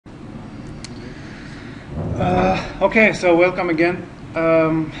Okay, so welcome again.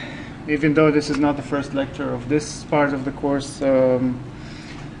 Even though this is not the first lecture of this part of the course, so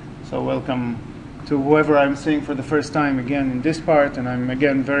welcome to whoever I'm seeing for the first time again in this part, and I'm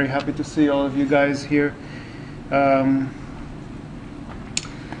again very happy to see all of you guys here.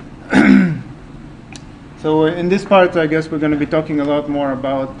 So in this part, I guess we're going to be talking a lot more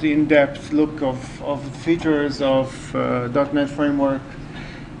about the in-depth look of features of .NET framework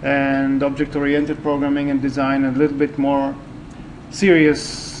and object-oriented programming and design, and a little bit more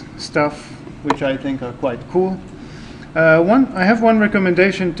serious stuff, which I think are quite cool. I have one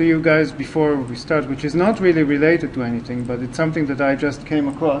recommendation to you guys before we start, which is not really related to anything, but it's something that I just came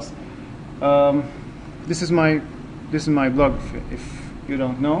across. This is my blog, if you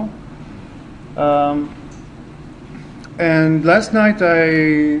don't know. And last night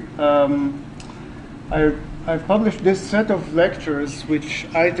I published this set of lectures, which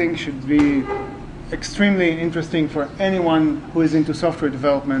I think should be extremely interesting for anyone who is into software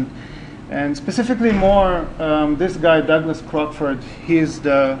development, and specifically more this guy Douglas Crockford. He is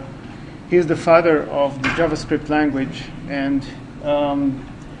the father of the JavaScript language, and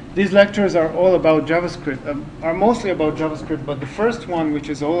these lectures are all about JavaScript, are mostly about JavaScript, but the first one, which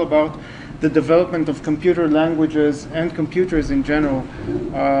is all about the development of computer languages and computers in general,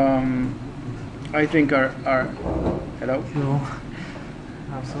 I think are hello? No.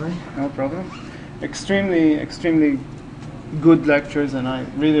 I'm sorry. No problem. Extremely good lectures, and I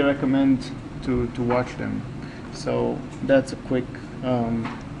really recommend to watch them. So that's a quick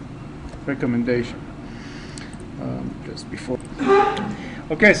recommendation just before.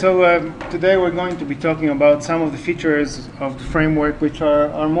 Okay, so today we're going to be talking about some of the features of the framework, which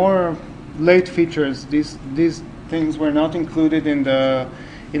are more late features. These things were not included in the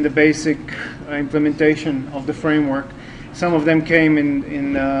basic implementation of the framework. Some of them came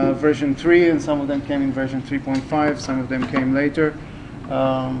in version 3, and some of them came in version 3.5. Some of them came later.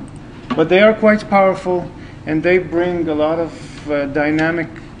 But they are quite powerful, and they bring a lot of dynamic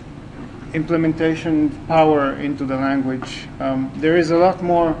implementation power into the language. There is a lot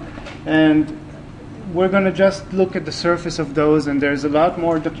more, and we're going to just look at the surface of those, and there's a lot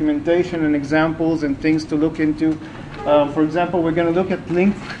more documentation and examples and things to look into. For example, we're going to look at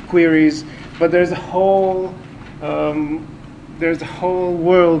LINQ Queries, but there's a whole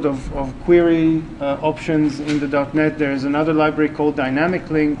world of query options in the .NET. There's another library called Dynamic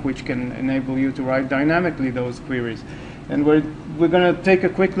LINQ, which can enable you to write dynamically those queries. And we're going to take a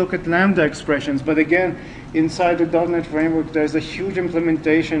quick look at Lambda expressions. But again, inside the .NET framework, there's a huge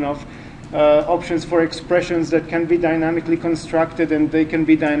implementation of options for expressions that can be dynamically constructed, and they can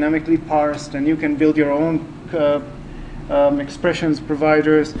be dynamically parsed, and you can build your own expressions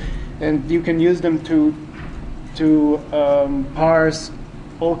providers, and you can use them to parse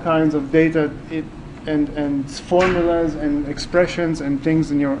all kinds of data and formulas and expressions and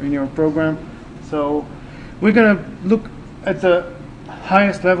things in your program. So we're going to look at the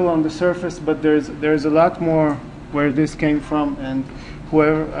highest level on the surface, but there's a lot more where this came from, and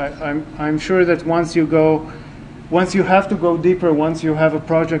I'm sure that once you have to go deeper, once you have a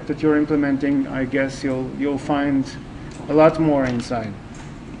project that you're implementing, I guess you'll find a lot more inside.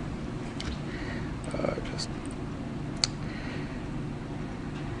 Just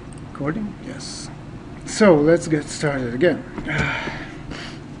recording? Yes. So let's get started again.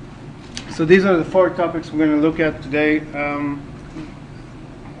 So these are the 4 topics we're going to look at today.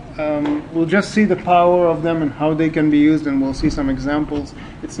 We'll just see the power of them and how they can be used, and we'll see some examples.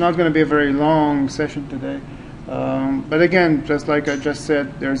 It's not going to be a very long session today. But again, just like I just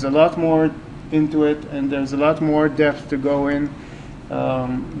said, there's a lot more into it, and there's a lot more depth to go in,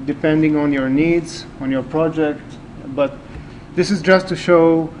 depending on your needs, on your project. But this is just to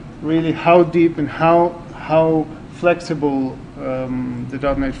show really how deep and how flexible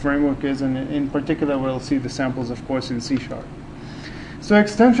the .NET framework is, and in particular we'll see the samples, of course, in C#. So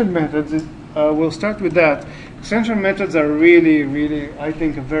extension methods, we'll start with that. Extension methods are really, I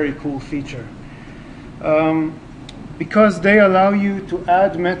think, a very cool feature. Because they allow you to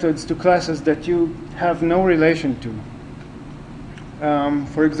add methods to classes that you have no relation to.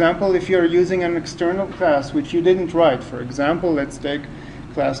 For example, if you're using an external class which you didn't write, for example, let's take a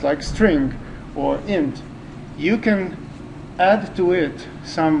class like string or int, you can add to it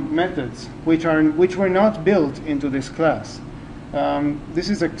some methods which were not built into this class. This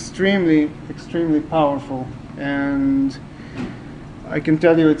is extremely powerful, and I can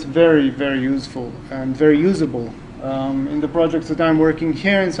tell you it's very useful and very usable. In the projects that I'm working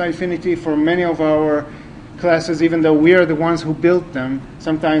here in Scifinity, for many of our classes, even though we are the ones who built them,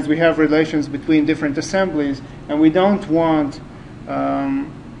 sometimes we have relations between different assemblies, and we don't want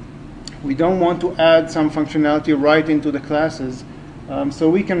we don't want to add some functionality right into the classes. So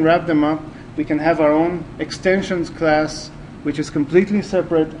we can wrap them up. We can have our own extensions class, which is completely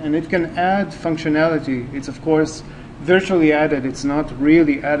separate, and it can add functionality. It's, of course, virtually added. It's not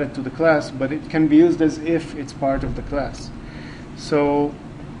really added to the class, but it can be used as if it's part of the class. So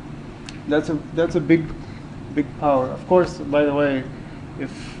that's a big power. Of course, by the way,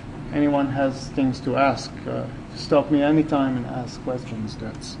 if anyone has things to ask, stop me anytime and ask questions.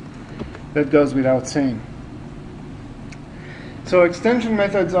 That goes without saying. So extension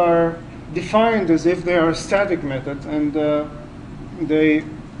methods are defined as if they are static methods, and they,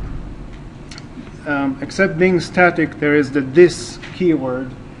 except being static, there is the this keyword,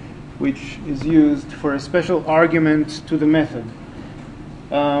 which is used for a special argument to the method.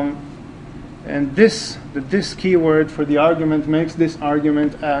 And the this keyword for the argument makes this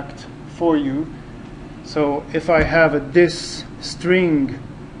argument act for you. So if I have a this string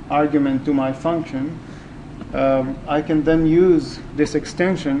argument to my function, I can then use this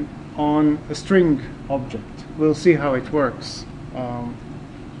extension on a string object. We'll see how it works.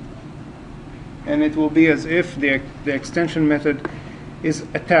 And it will be as if the extension method is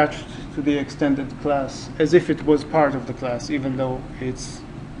attached to the extended class, as if it was part of the class, even though it's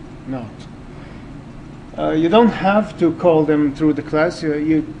not. You don't have to call them through the class.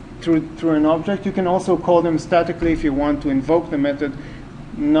 Through an object. You can also call them statically if you want to invoke the method,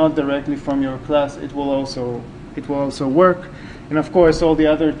 not directly from your class. It will also work. And of course, all the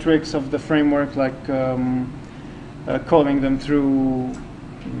other tricks of the framework, like calling them through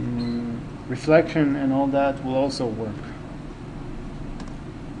reflection and all that, will also work.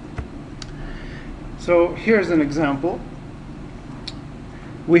 So here's an example.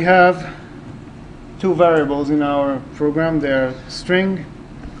 We have two variables in our program. They're string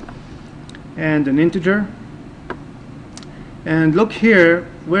and an integer. And look here,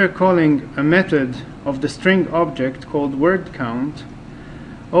 we're calling a method of the string object called word count.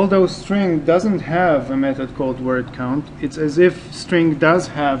 Although string doesn't have a method called word count, it's as if string does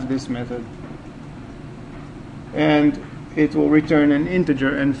have this method. And it will return an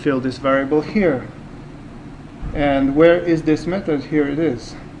integer and fill this variable here. And where is this method? Here it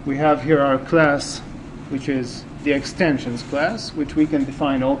is. We have here our class, which is the extensions class, which we can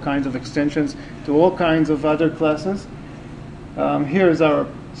define all kinds of extensions to all kinds of other classes. Here is our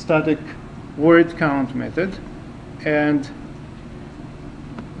static word count method, and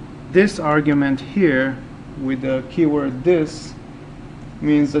this argument here with the keyword this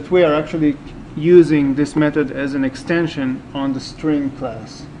means that we are actually using this method as an extension on the string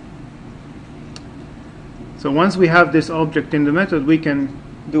class. So once we have this object in the method, we can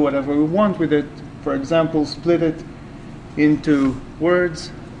do whatever we want with it. For example, split it into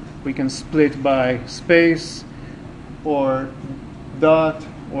words. We can split by space or dot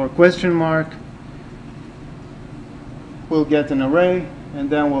or question mark. We'll get an array, and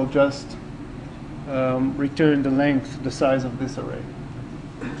then we'll just return the length, the size of this array.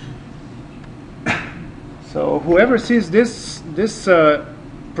 So whoever sees this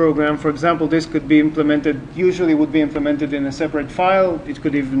program, for example, this could be implemented, usually would be implemented in a separate file. It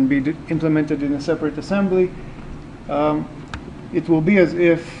could even be implemented in a separate assembly. It will be as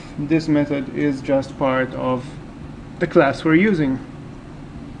if this method is just part of the class we're using.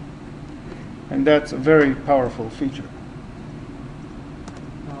 And that's a very powerful feature.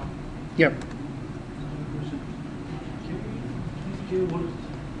 Yep. Can you from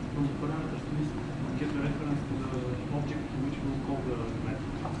the parameters to this get the reference to the object to which we'll call the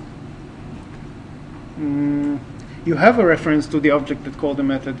method? You have a reference to the object that called the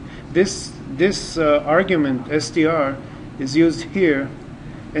method. This argument str is used here,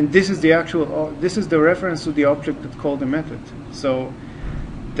 and this is the actual. This is the reference to the object that called the method. So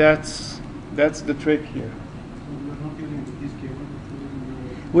that's the trick here.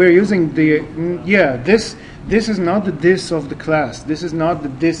 We're using the this is not the this of the class. This is not the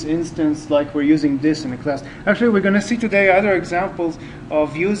this instance like we're using this in a class. Actually, we're going to see today other examples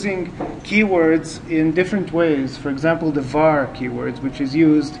of using keywords in different ways. For example, the var keywords, which is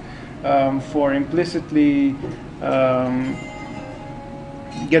used for implicitly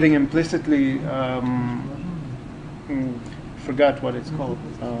getting implicitly forgot what it's called,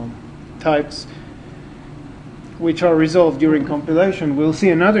 types, which are resolved during compilation. We'll see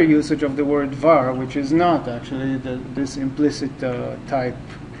another usage of the word var, which is not actually this implicit type.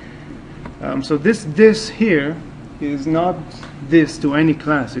 So this here is not this to any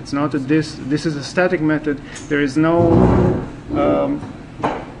class. It's not a this. This is a static method. There is no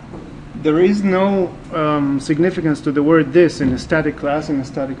significance to the word this in a static class, in a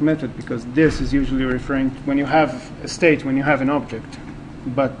static method, because this is usually referring to when you have a state, when you have an object.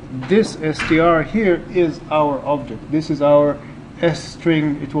 But this str here is our object. This is our S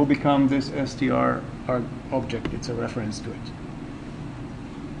string. It will become this str our object. It's a reference to it.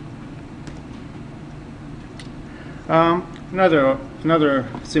 Another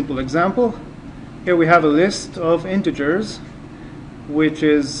simple example. Here we have a list of integers, which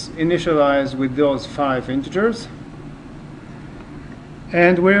is initialized with those 5 integers.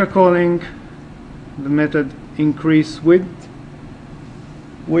 And we are calling the method increaseWidth,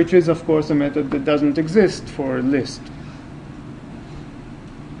 which is, of course, a method that doesn't exist for a list.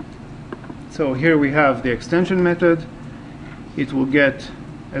 So here we have the extension method. It will get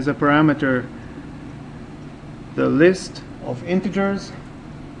as a parameter the list of integers.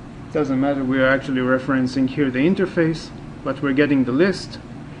 Doesn't matter, we are actually referencing here the interface, but we're getting the list.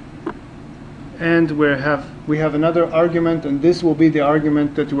 And we have another argument, and this will be the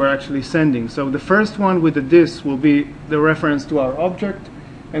argument that we're actually sending. So the first one with the this will be the reference to our object,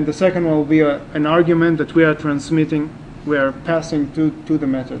 and the second one will be an argument that we are transmitting, we are passing to the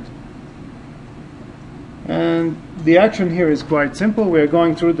method. And the action here is quite simple. We are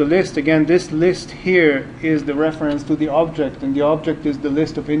going through the list. Again, this list here is the reference to the object, and the object is the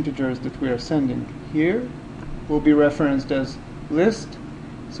list of integers that we are sending. Here will be referenced as list.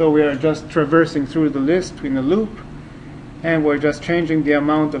 So we are just traversing through the list in a loop, and we're just changing the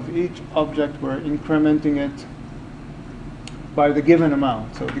amount of each object. We're incrementing it by the given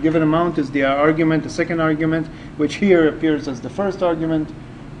amount. So the given amount is the argument, the second argument, which here appears as the first argument.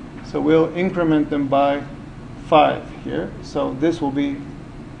 So we'll increment them by 5 here. So this will be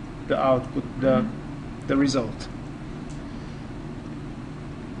the output, the result.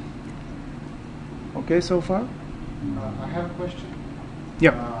 Okay, so far? I have a question.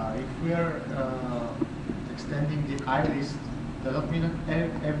 Yeah. If we are extending the list, does that mean that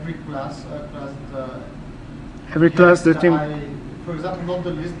every class Every class that for example, not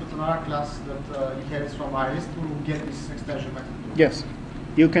the list, but another class that inherits from list will get this extension method? Yes,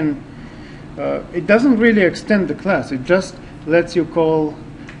 you can. It doesn't really extend the class. It just lets you call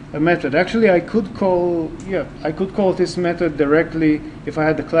a method. Actually, I could call this method directly if I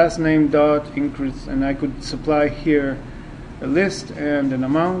had the class name dot increase, and I could supply here a list and an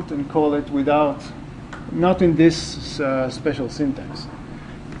amount and call it without, not in this special syntax.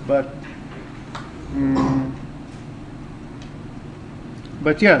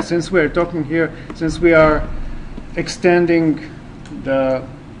 But yeah, since we're talking here, since we are extending the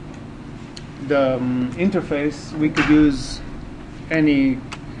interface, we could use any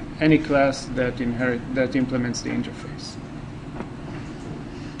class that implements the interface.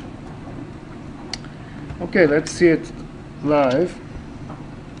 Okay, let's see it live.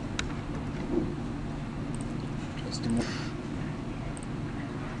 Just a moment.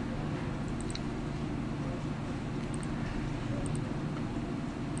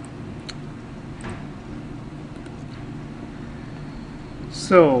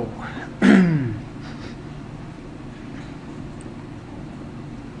 So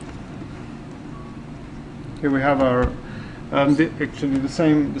here we have our actually the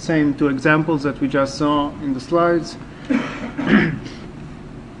same 2 examples that we just saw in the slides.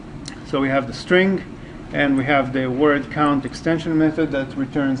 So we have the string, and we have the word count extension method that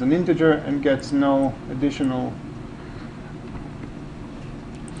returns an integer and gets no additional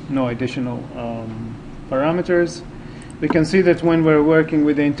parameters. We can see that when we're working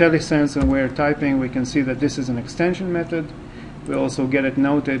with the IntelliSense and we're typing, we can see that this is an extension method. We also get it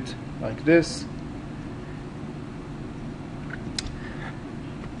noted like this.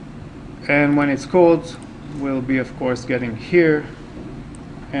 And when it's called, we'll be, of course, getting here,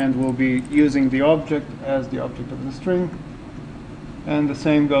 and we'll be using the object as the object of the string. And the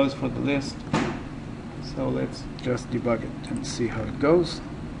same goes for the list. So let's just debug it and see how it goes.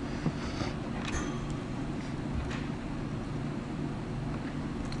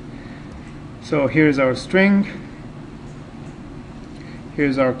 So here's our string.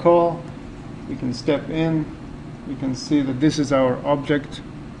 Here's our call. We can step in. We can see that this is our object.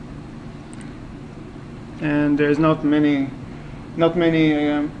 And there's not many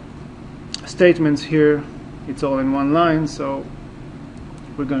statements here. It's all in one line, so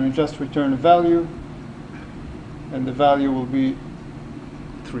we're going to just return a value, and the value will be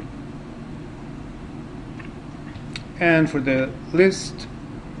 3. And for the list,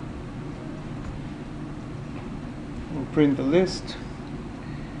 we'll print the list.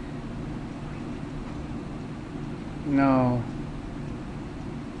 Now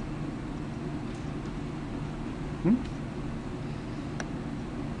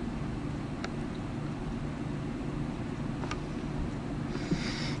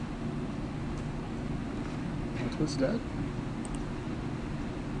what was that?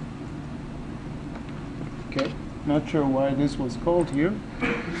 Okay, not sure why this was called here,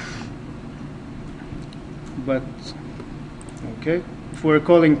 but okay. If we're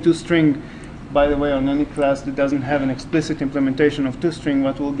calling toString, by the way, on any class that doesn't have an explicit implementation of toString,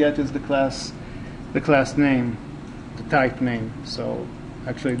 what we'll get is the class name, the type name. So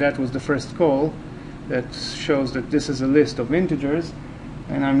actually that was the first call that shows that this is a list of integers,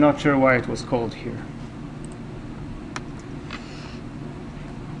 and I'm not sure why it was called here.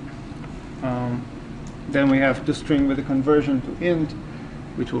 Then we have toString with a conversion to int,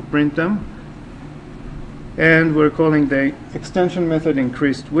 which will print them. And we're calling the extension method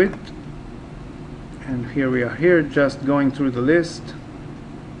increased width. And here we are here, just going through the list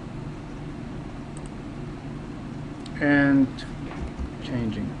and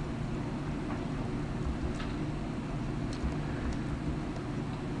changing.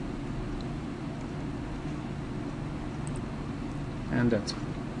 And that's it.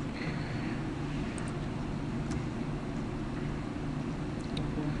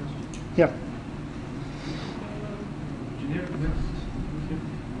 Yeah. Generic method, we have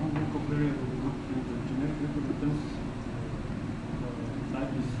one LINQ query that will look at the generic method returns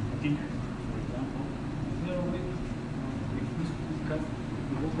type is tick, for example. Is there a way if this is cast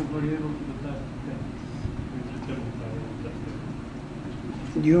the local variable to the type 10 with return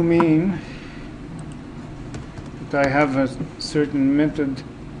type? You mean that I have a certain method? Could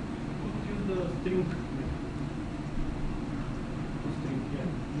use the string method.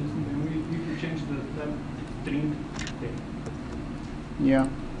 Change the type string 10. Yeah.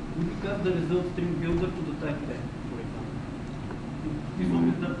 We got the result string builder to the type 10, for example. This one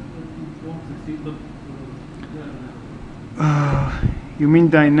is that it won't succeed, but You mean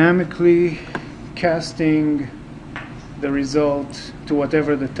dynamically casting the result to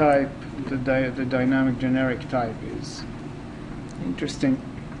whatever the type, the dynamic generic type is. Interesting.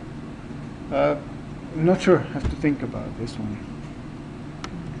 I'm not sure. I have to think about this one.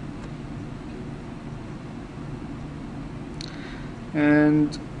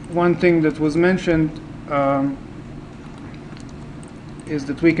 And one thing that was mentioned is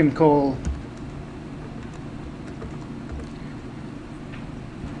that we can call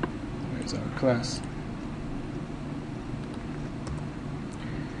where's our class?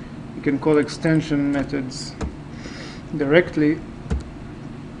 We can call extension methods directly.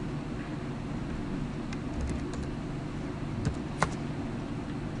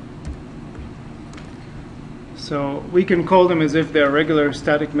 So we can call them as if they're regular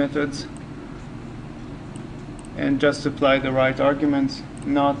static methods and just apply the right arguments,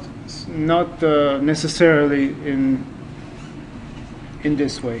 not necessarily in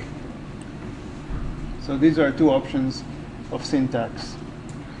this way. So these are two options of syntax,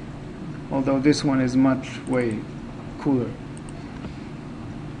 although this one is way cooler.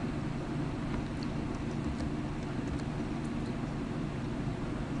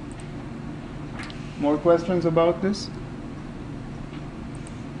 More questions about this?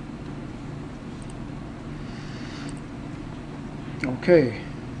 Okay.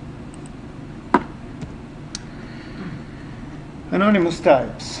 Anonymous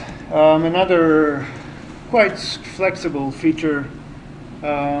types. Another quite flexible feature.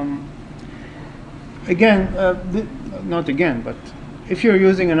 Not again, but if you're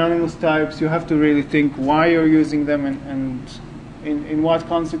using anonymous types, you have to really think why you're using them and in what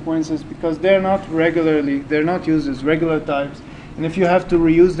consequences, because they're not used as regular types, and if you have to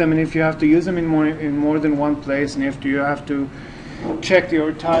reuse them, and if you have to use them in more than one place, and if you have to check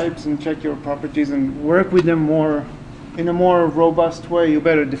your types and check your properties and work with them in a more robust way, you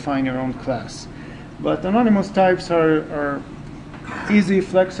better define your own class. But anonymous types are easy,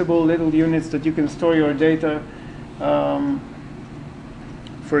 flexible little units that you can store your data. For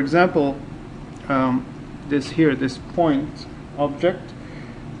example, this point object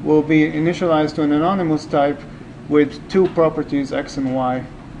will be initialized to an anonymous type with two properties, x and y.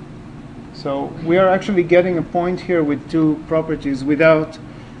 So we are actually getting a point here with two properties without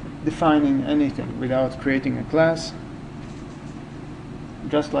defining anything, without creating a class,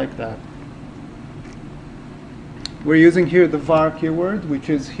 just like that. We're using here the var keyword, which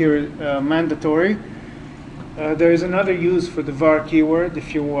is here mandatory. There is another use for the var keyword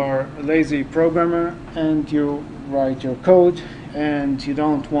if you are a lazy programmer and you write your code and you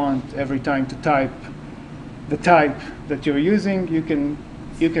don't want every time to type the type that you're using. You can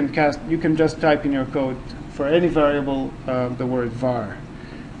just type in your code for any variable the word var.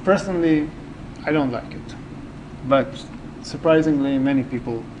 Personally, I don't like it, but surprisingly many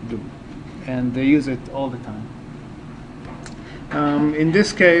people do, and they use it all the time. In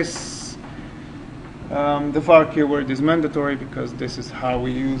this case, The var keyword is mandatory because this is how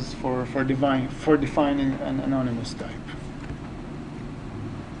we use for defining an anonymous type.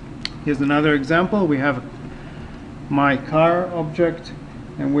 Here's another example. We have my car object,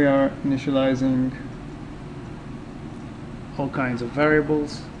 and we are initializing all kinds of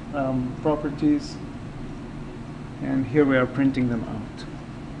variables, properties, and here we are printing them out.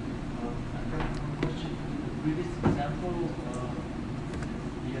 I have one question. The previous example,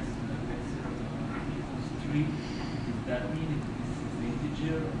 yes, equals 3. Does that mean this is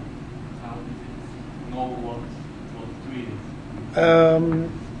integer? How does it know what 3 is?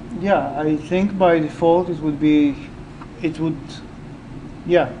 Yeah, I think by default it would be an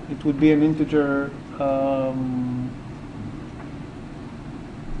integer.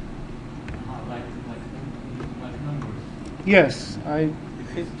 Like numbers. Yes,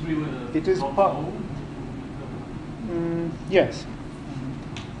 It's 3 with a it is dot part. O? Yes.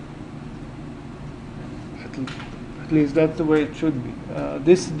 At least that's the way it should be.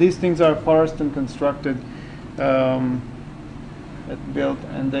 These things are parsed and constructed at build,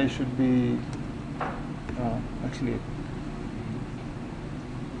 and they should be actually.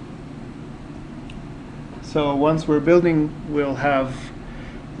 So once we're building, we will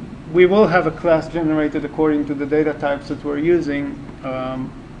have a class generated according to the data types that we're using.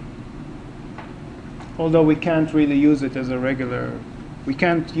 Although we can't really use it as a regular, we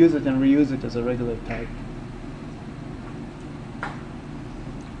can't use it and reuse it as a regular type.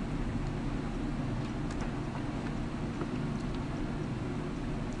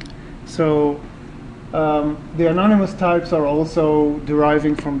 So the anonymous types are also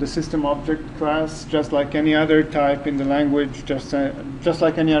deriving from the system object class, just like any other type in the language, just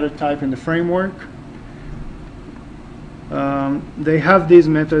like any other type in the framework. They have these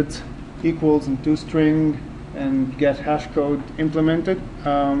methods equals and toString and get hash code implemented,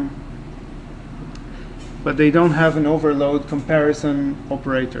 but they don't have an overload comparison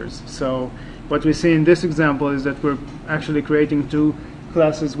operators. So what we see in this example is that we're actually creating two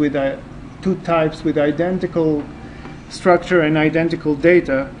classes with two types with identical structure and identical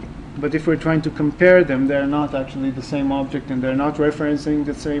data, but if we're trying to compare them, they're not actually the same object and they're not referencing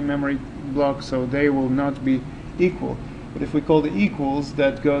the same memory block, so they will not be equal. But if we call the equals,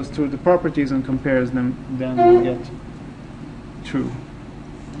 that goes through the properties and compares them, then we get true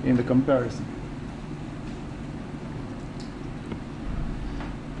in the comparison.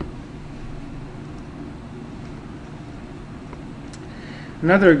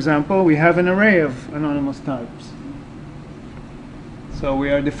 Another example, we have an array of anonymous types. So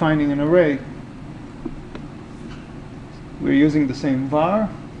we are defining an array. We're using the same var.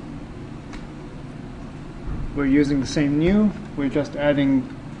 We're using the same new. We're just adding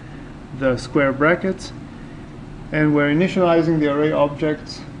the square brackets. And we're initializing the array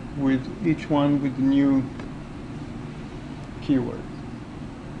objects with each one with the new keyword.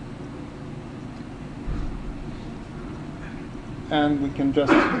 And we can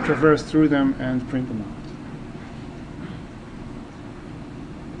just traverse through them and print them out.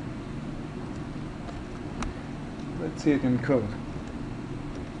 Let's see it in code.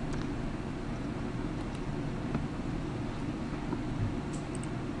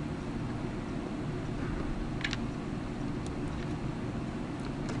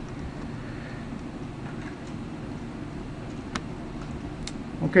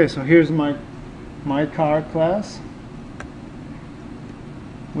 Okay, so here's my car class,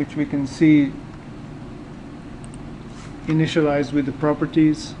 which we can see initialized with the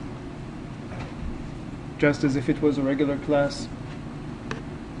properties, just as if it was a regular class.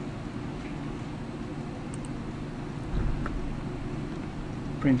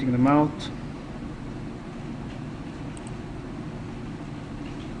 Printing them out.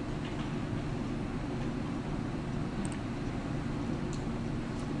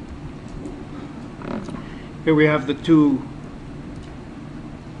 Here we have the two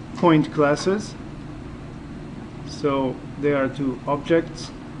point classes. So they are two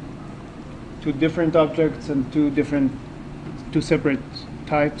objects, two different objects and two separate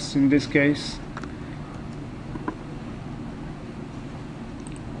types in this case.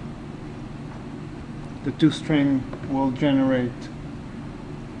 The toString will generate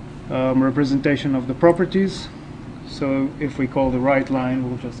representation of the properties. So if we call the right line,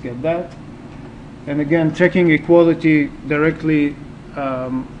 we'll just get that. And again, checking equality directly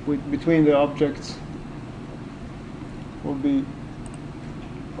between the objects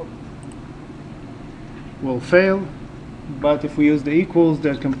will fail, but if we use the equals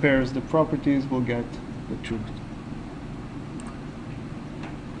that compares the properties, we'll get the truth.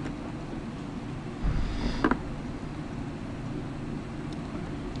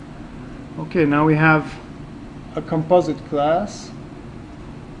 Okay, now we have a composite class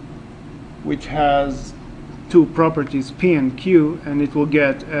which has two properties, P and Q, and it will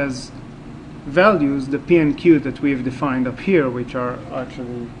get as values the P and Q that we've defined up here, which are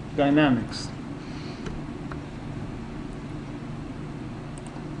actually dynamics.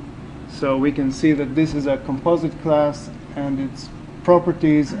 So we can see that this is a composite class and its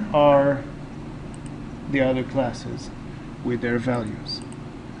properties are the other classes with their values.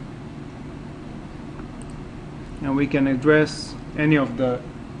 Now we can address any of the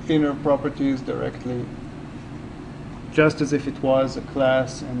inner properties directly, just as if it was a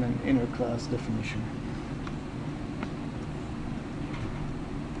class and an inner class definition.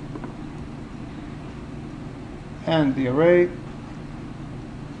 And the array, you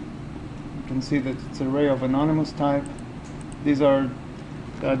can see that it's an array of anonymous type. These are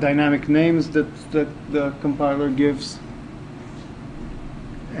dynamic names that the compiler gives,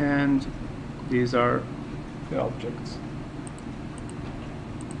 and these are the objects.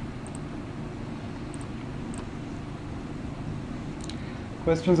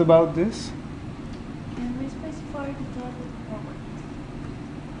 Questions about this? Can we specify the type of properties?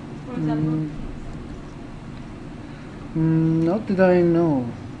 For example, Not that I know.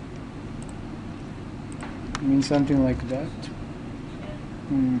 You mean something like that?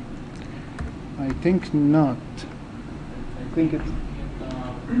 I think not. I think it- you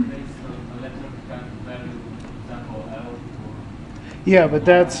can replace a letter kind of value, for example, L or Yeah, but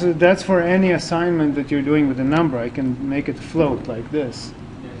that's for any assignment that you're doing with a number. I can make it float like this.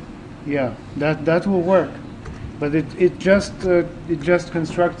 yes. Yeah, that will work, but it just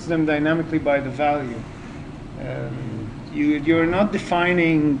constructs them dynamically by the value. You're not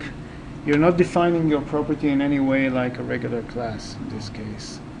defining your property in any way like a regular class in this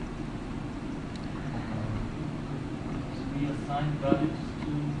case. We assign values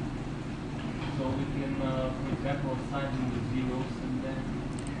to, so we can, for example, assign them with zeros and then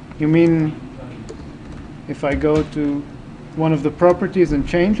You mean values. if I go to one of the properties and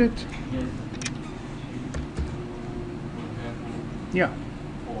change it? Yes. For example, Yeah,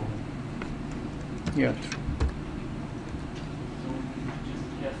 4. yeah. So just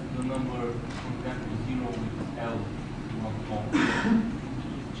cast the number, for example, 0 with L, you want long.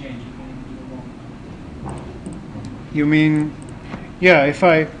 Just change it from 0 long. You mean, yeah, if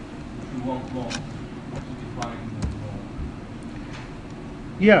I, You want long to define the long.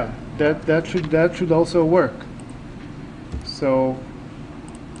 yeah, that should also work. So,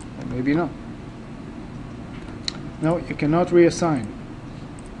 or maybe not. No, you cannot reassign.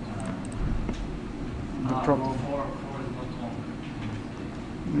 The problem. 4 is not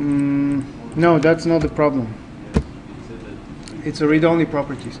long. No, that's not the problem. It's a read-only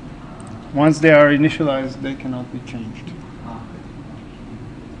properties. Once they are initialized, they cannot be changed.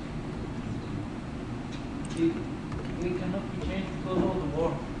 We cannot be changed because of the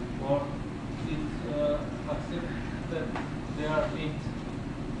war. Or it accepts that they are int.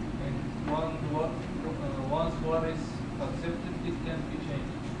 And once war is accepted, it can be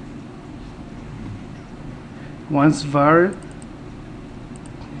changed. Once var, It's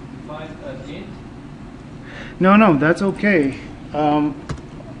defined as int. no, that's okay.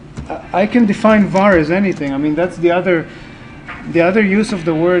 I can define var as anything. I mean, that's the other use of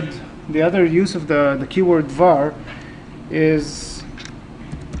the word, the other use of the keyword var is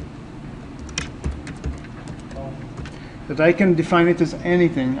that I can define it as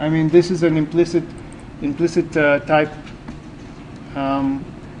anything. I mean, this is an implicit type,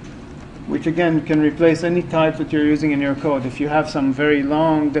 which again can replace any type that you're using in your code. If you have some very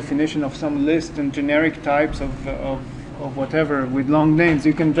long definition of some list and generic types of whatever with long names,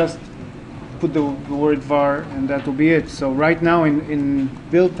 you can just put the word var and that will be it. So right now in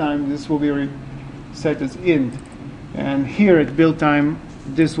build time, this will be set as int, and here at build time,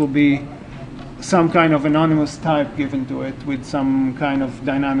 this will be some kind of anonymous type given to it with some kind of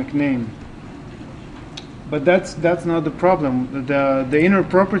dynamic name. But that's not the problem. The inner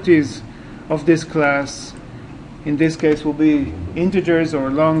properties of this class, in this case, will be integers or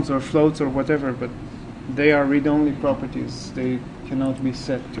longs or floats or whatever, but they are read-only properties. They cannot be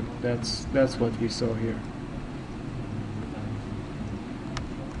set to. That's what we saw here.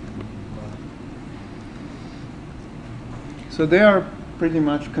 So they are pretty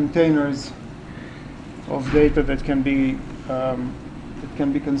much containers of data that can be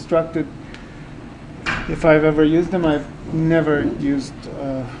constructed. If I've ever used them, I've never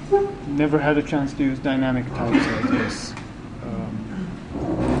had a chance to use dynamic types like this.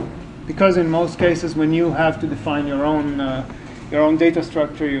 Because in most cases, when you have to define your own data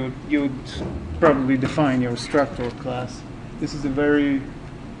structure, you'd probably define your struct or class. This is a very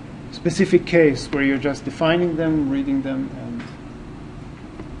specific case where you're just defining them, reading them,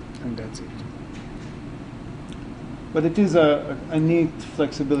 and that's it. But it is a neat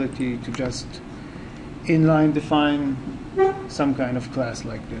flexibility to just inline define some kind of class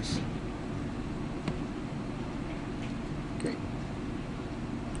like this. Okay.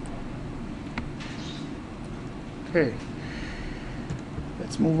 Okay.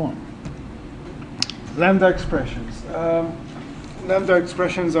 Let's move on. Lambda expressions. Lambda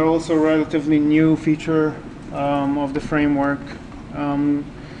expressions are also a relatively new feature of the framework.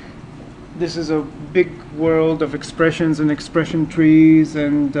 This is a big world of expressions and expression trees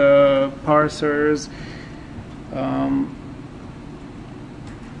and parsers.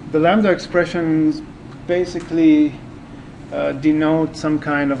 The Lambda expressions basically denote some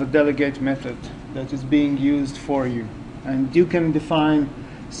kind of a delegate method that is being used for you. And you can define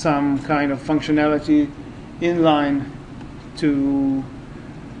some kind of functionality inline to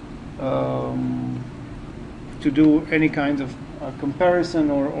do any kind of comparison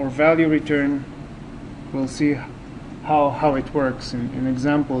or value return. We'll see how it works in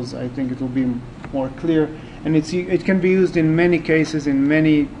examples. I think it will be more clear, and it can be used in many cases, in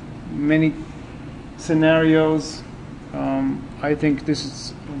many scenarios. I think this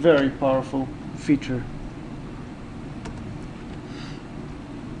is a very powerful feature.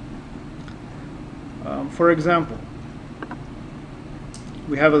 For example,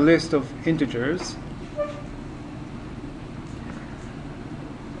 we have a list of integers,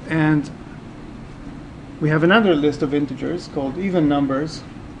 and we have another list of integers called even numbers,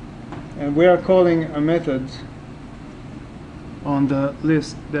 and we are calling a method on the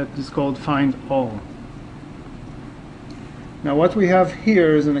list that is called find all. Now what we have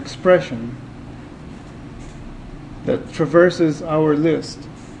here is an expression that traverses our list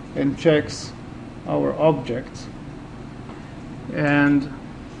and checks our objects, and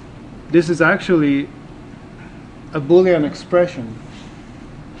this is actually a Boolean expression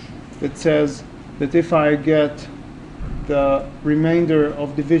that says that if I get the remainder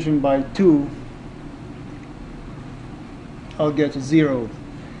of division by 2, I'll get 0.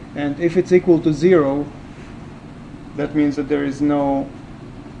 And if it's equal to 0, that means that there is no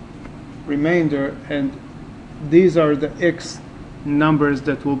remainder, and these are the x numbers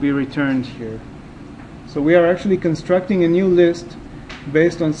that will be returned here. So we are actually constructing a new list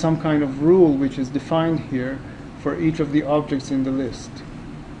based on some kind of rule which is defined here for each of the objects in the list.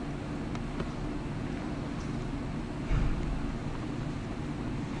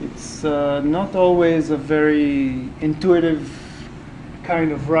 It's not always a very intuitive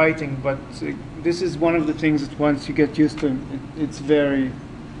kind of writing, but this is one of the things that once you get used to, it's very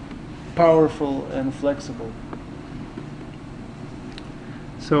powerful and flexible.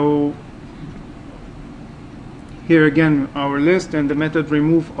 So here again, our list and the method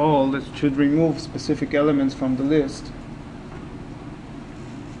remove all, that should remove specific elements from the list.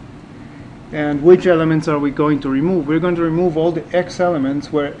 And which elements are we going to remove? We're going to remove all the x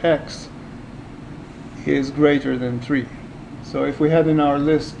elements where x is greater than 3. So if we had in our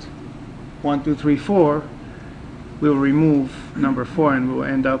list 1, 2, 3, 4, we'll remove number 4 and we'll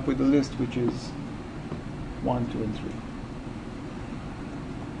end up with a list which is 1, 2, and 3.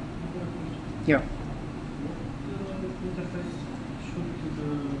 Yeah.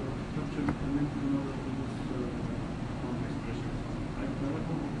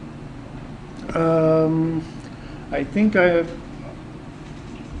 I think I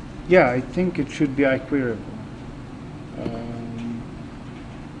think it should be queryable.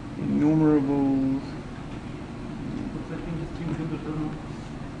 Enumerable.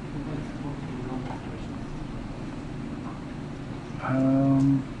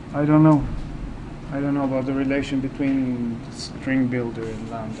 I don't know. I don't know about the relation between the string builder and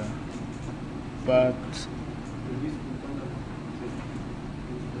Lambda, but.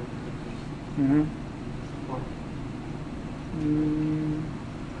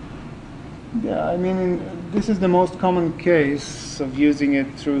 Yeah, I mean, this is the most common case of using it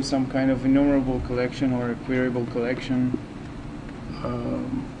through some kind of enumerable collection or a queryable collection.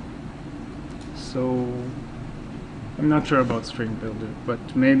 So I'm not sure about string builder, but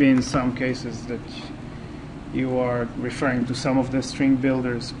maybe in some cases that you are referring to some of the string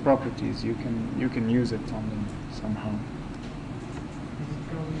builder's properties, you can use it on them somehow. Is it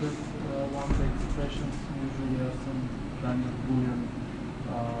because that Lambda expressions usually have some kind of Boolean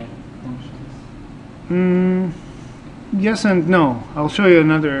functions? Yes and no. I'll show you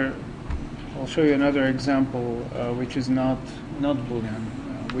another example which is not Boolean,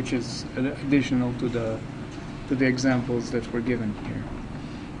 which is additional to the examples that were given here.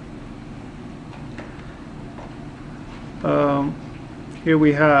 here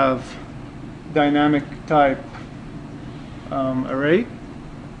we have dynamic type array.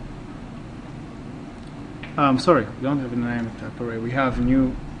 Sorry, we don't have a dynamic type array. We have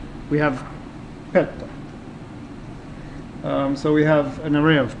pet type. So we have an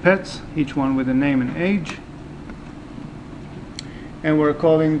array of pets, each one with a name and age, and we're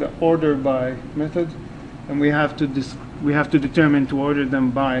calling the order by method, and we have to determine to order them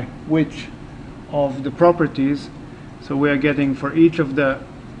by which of the properties. So we are getting for each of the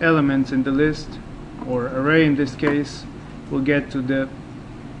elements in the list, or array in this case, we'll get to the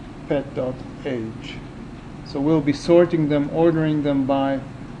pet.age. So we'll be sorting them, ordering them by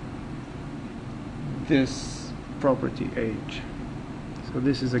this property age. So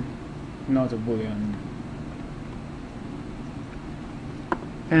this is not a Boolean.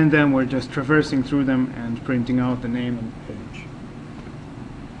 And then we're just traversing through them and printing out the name and age.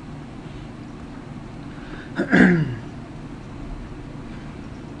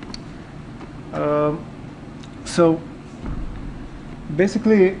 So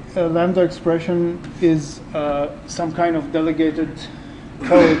basically, a Lambda expression is some kind of delegated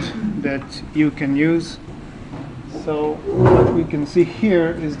code that you can use. So what we can see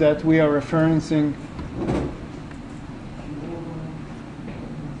here is that we are referencing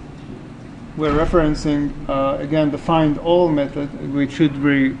again the find all method, which should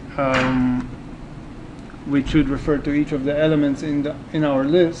refer to each of the elements in our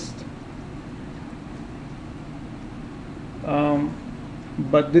list.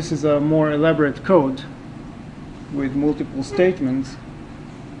 But this is a more elaborate code with multiple statements.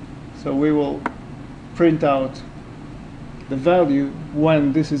 So we will print out the value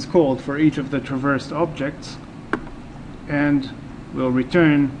when this is called for each of the traversed objects, and we'll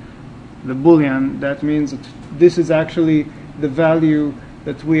return the Boolean. That means that this is actually the value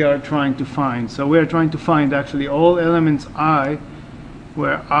that we are trying to find. So we are trying to find actually all elements I,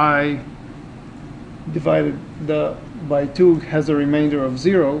 where I divided by 2 has a remainder of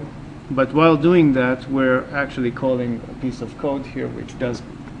 0, but while doing that we're actually calling a piece of code here which does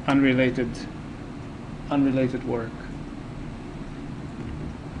unrelated work.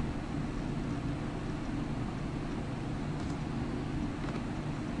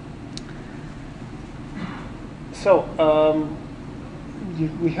 So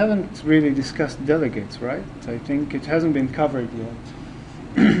we haven't really discussed delegates, right? I think it hasn't been covered yet.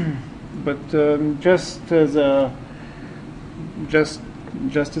 But just as a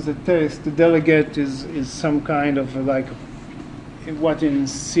taste, the delegate is some kind of like what in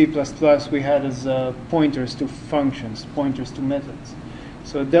C++ we had as pointers to functions, pointers to methods.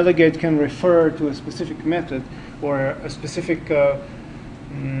 So a delegate can refer to a specific method or a specific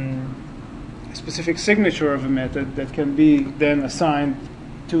signature of a method that can be then assigned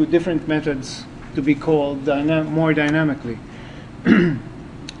to different methods to be called more dynamically.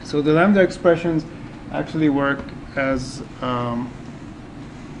 So the Lambda expressions actually work as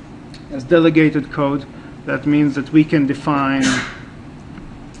delegated code. That means that we can define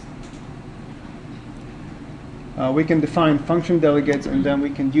function delegates, and then we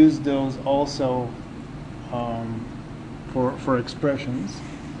can use those also for expressions.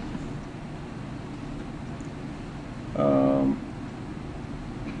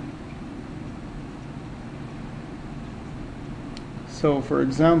 So, for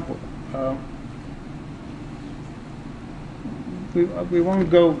example, we won't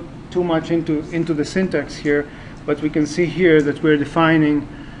go too much into the syntax here, but we can see here that we're defining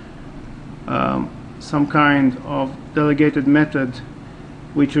some kind of delegated method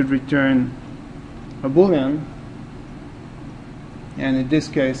which would return a Boolean, and in this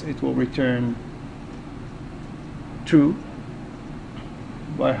case it will return true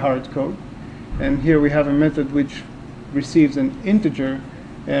by hard code. And here we have a method which receives an integer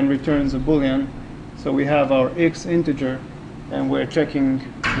and returns a Boolean. So we have our x integer, and we're checking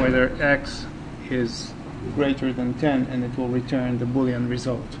whether x is greater than 10, and it will return the Boolean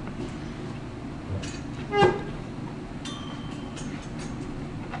result.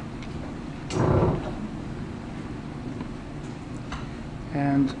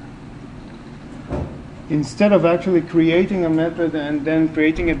 And instead of actually creating a method and then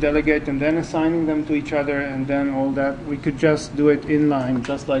creating a delegate and then assigning them to each other and then all that, we could just do it inline,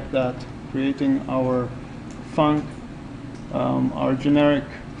 just like that, creating our func, our generic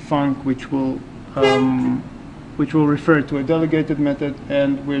func, which will refer to a delegated method,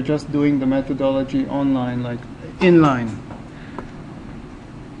 and we're just doing the methodology online, like inline.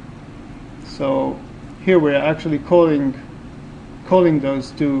 So here we're actually calling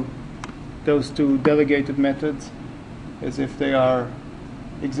those two delegated methods as if they are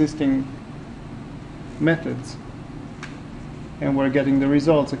existing methods. and we're getting the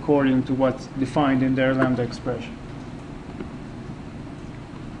results according to what's defined in their Lambda expression.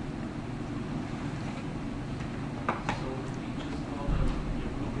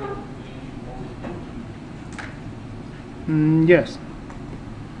 Yes.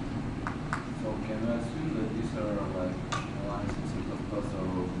 So can we assume that these are like lines in C++ or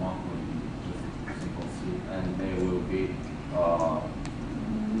Mongo, just simple C, and they will be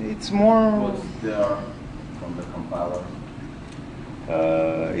It's more. what's there from the compiler?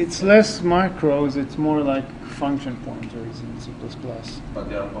 It's less macros. It's more like function pointers in C++. But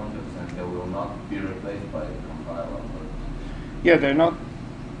they are pointers and they will not be replaced by the compiler. Yeah, they're not.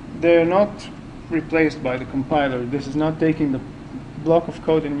 They're not replaced by the compiler. This is not taking the block of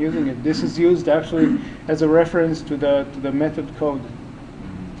code and using it. This is used actually as a reference to the method code,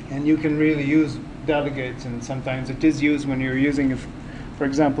 and you can really use delegates. And sometimes it is used when you're using, for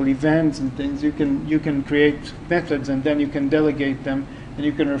example, events and things. You can create methods and then you can delegate them and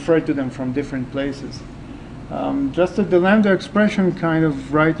you can refer to them from different places. Just that the Lambda expression kind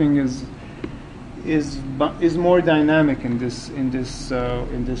of writing is more dynamic in this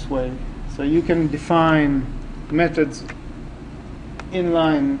way. So you can define methods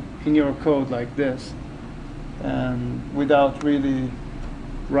inline in your code like this, and without really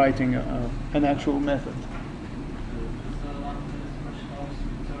writing an actual method.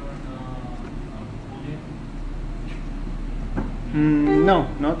 No,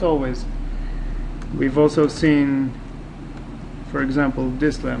 not always. We've also seen, for example,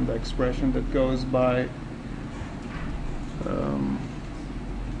 this Lambda expression that goes by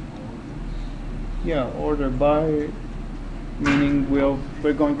order by, meaning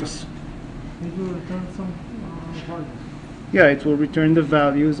we're going to It will return some values. it will return the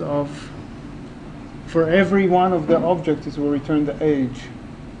values of, for every one of the objects it will return the age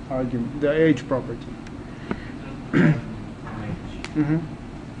argument, the age property.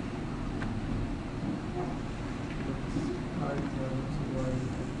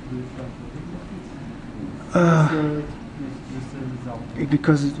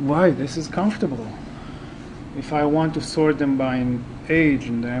 Because why? This is comfortable. If I want to sort them by age,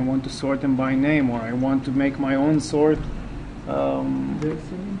 and then I want to sort them by name, or I want to make my own sort. There's a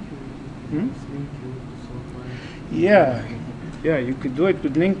LINQ Query. There's LINQ Query to sort by. Yeah, you could do it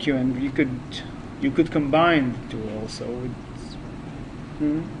with LINQ, and you could combine the two also.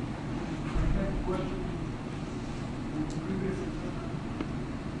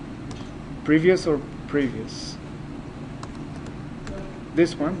 Previous or previous?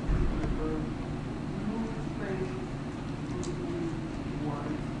 This one?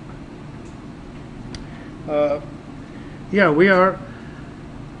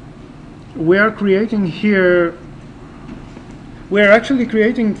 we are creating here. We are actually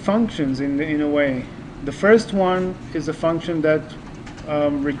creating functions in a way. The first one is a function that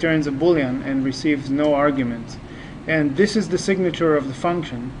returns a boolean and receives no arguments, and this is the signature of the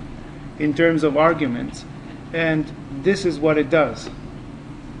function in terms of arguments, and this is what it does.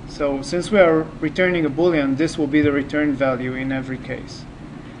 So since we are returning a boolean, this will be the return value in every case.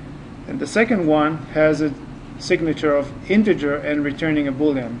 And the second one has a signature of integer and returning a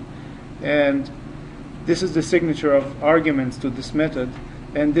boolean, and this is the signature of arguments to this method,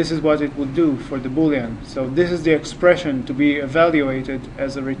 and this is what it will do for the boolean. So this is the expression to be evaluated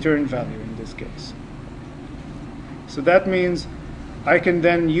as a return value in this case. So that means I can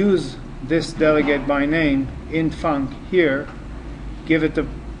then use this delegate by name int func here, give it the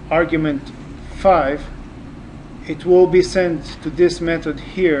argument 5, it will be sent to this method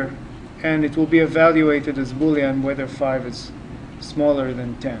here, and it will be evaluated as boolean whether 5 is smaller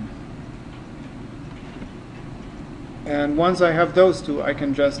than 10. And once I have those two, I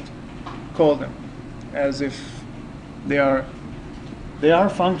can just call them as if they are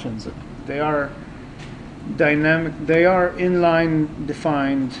functions. They are dynamic. They are inline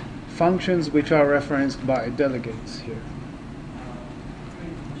defined functions which are referenced by delegates here.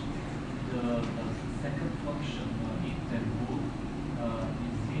 The second function, int and bool,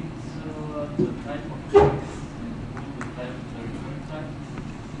 is it the type of text and bool the type of the return type?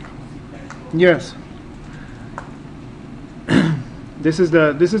 Yes. This is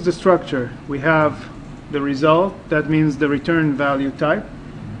the structure. We have the result, that means the return value type,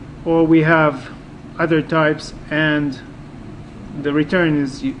 or we have other types, and the return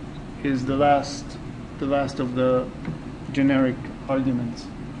is the last of the generic arguments.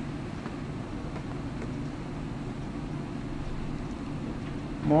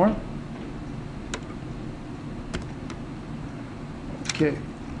 More? Okay.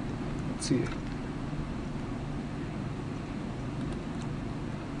 Let's see.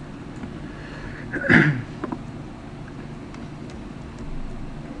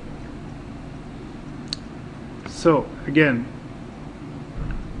 So again,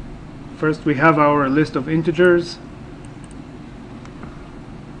 first we have our list of integers,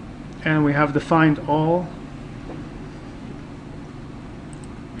 and we have the find all.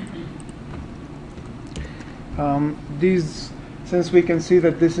 Since we can see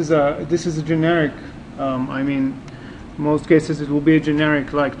that this is a generic, I mean, in most cases it will be a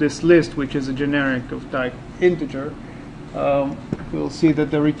generic like this list, which is a generic of type integer. We'll see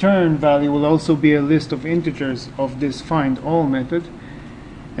that the return value will also be a list of integers of this find all method,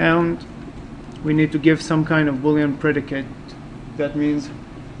 and we need to give some kind of Boolean predicate. That means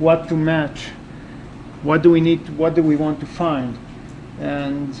what to match, what do we want to find,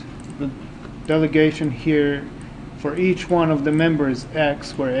 and the delegation here for each one of the members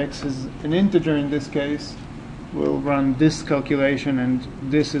x, where x is an integer in this case, will run this calculation, and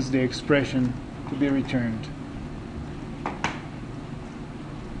this is the expression to be returned.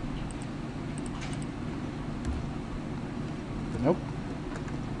 Nope.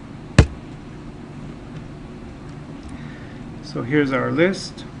 So here's our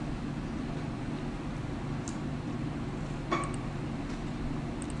list.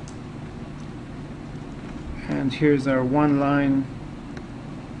 And here's our one-line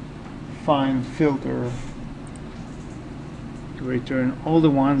find filter to return all the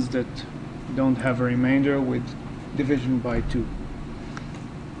ones that don't have a remainder with division by 2.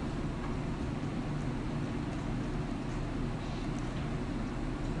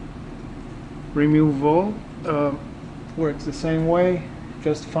 Remove all works the same way.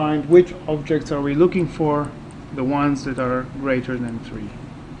 Just find which objects are we looking for, the ones that are greater than 3.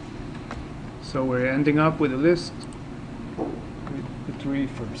 So we're ending up with a list with the 3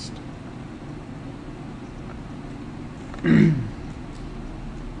 first.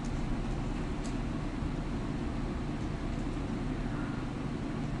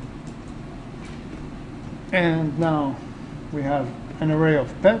 And now we have an array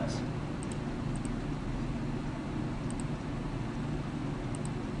of pets.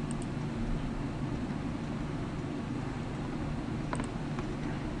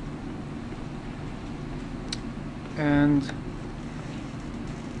 And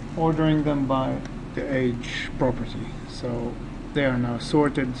ordering them by the age property. So they are now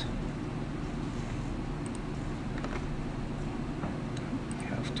sorted. We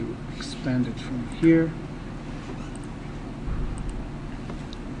have to expand it from here.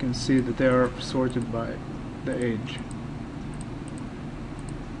 You can see that they are sorted by the age.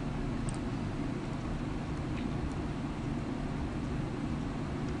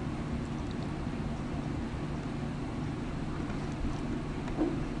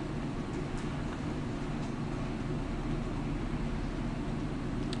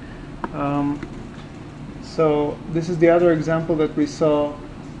 So this is the other example that we saw.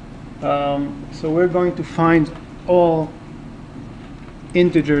 So we're going to find all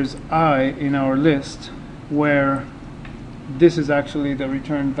integers I in our list where this is actually the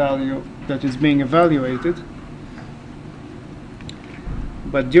return value that is being evaluated.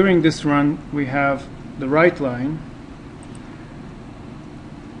 But during this run we have the write line,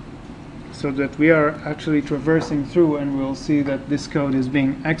 so that we are actually traversing through, and we'll see that this code is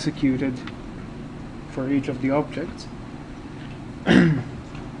being executed for each of the objects. And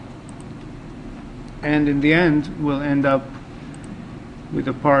in the end we'll end up with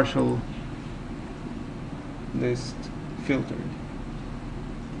a partial list filtered.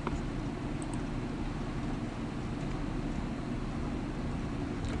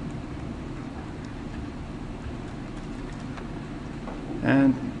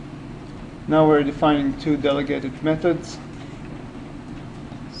 And now we're defining 2 delegated methods.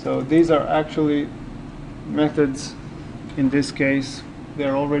 So these are actually methods. In this case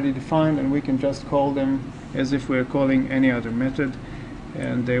they're already defined, and we can just call them as if we're calling any other method,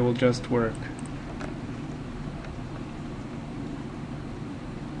 and they will just work.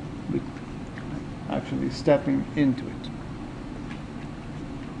 With actually stepping into it.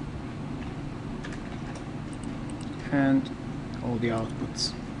 And all the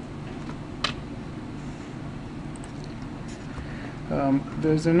outputs.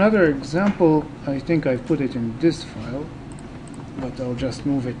 There's another example. I think I put it in this file, but I'll just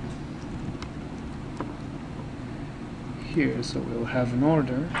move it here so we'll have an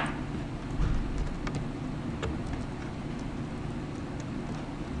order.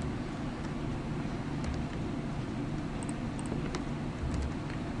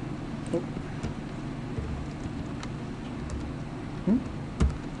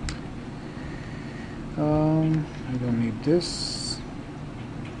 I don't need this.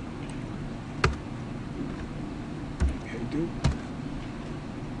 I do.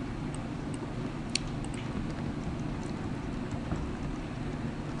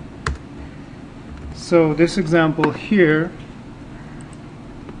 So this example here,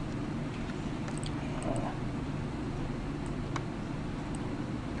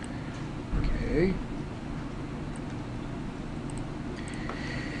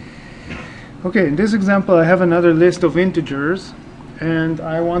 okay, in this example I have another list of integers, and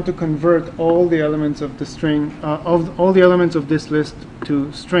I want to convert all the elements of the string, all the elements of this list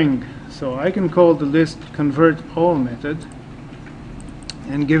to string. So I can call the list convertAll method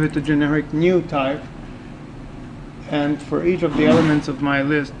and give it a generic new type, and for each of the elements of my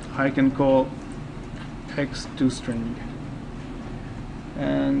list I can call x to string.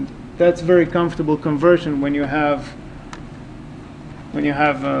 And that's very comfortable conversion when you have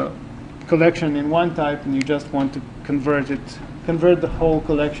a collection in one type and you just want to convert the whole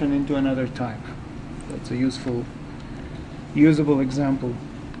collection into another type. That's a usable example.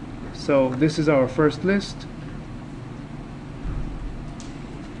 So this is our first list.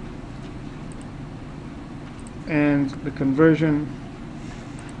 And the conversion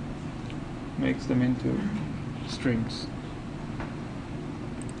makes them into strings.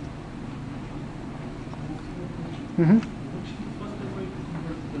 Mm-hmm.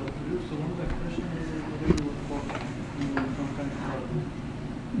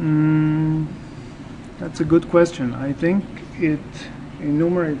 That's a good question. I think it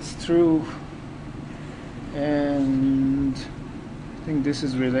enumerates true, and I think this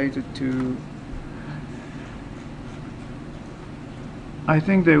is related to, I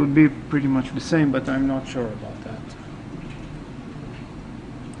think they would be pretty much the same, but I'm not sure about that.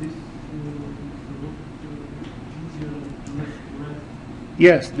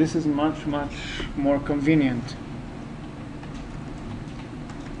 Yes, this is much, much more convenient.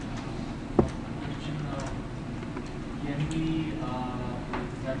 Can we, for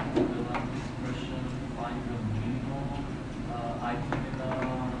example, the Lambda expression find the minimal item in the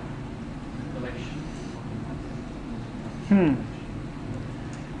collection?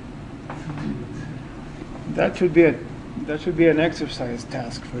 That should be an exercise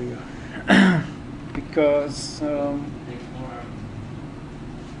task for you, because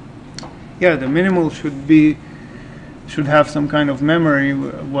yeah, the minimal should have some kind of memory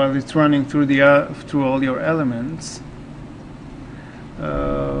while it's running through through all your elements.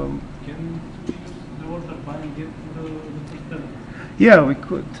 Can we use the order by and get the first element? Yeah, we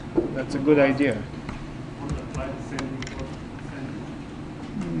could. That's a good idea. Order by descending or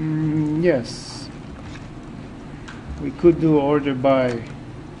ascending. Yes, we could do order by.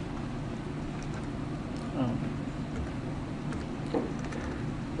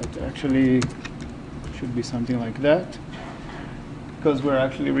 But actually, it should be something like that, because we're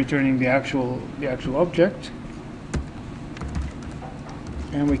actually returning the actual object,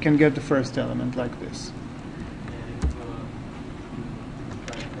 and we can get the first element like this.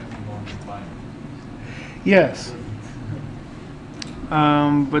 Yes,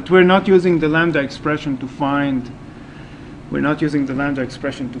 but we're not using the lambda expression to find. We're not using the lambda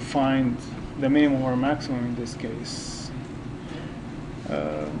expression to find the minimum or maximum in this case.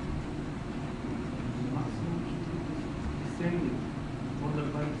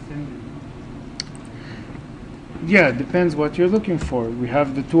 Yeah, it depends what you're looking for. We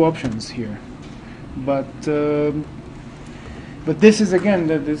have the two options here, but this is again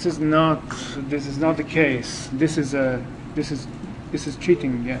this is not the case. This is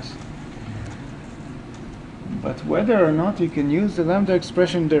cheating, yes. But whether or not you can use the lambda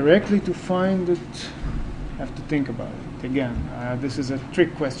expression directly to find it, you have to think about it. Again, this is a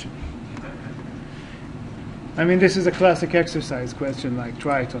trick question. I mean, this is a classic exercise question, like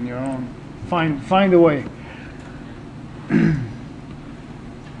try it on your own. Find a way.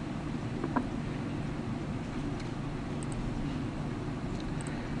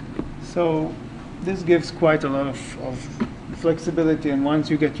 So this gives quite a lot of flexibility, and once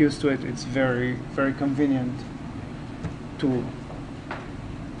you get used to it, it's very, very convenient tool.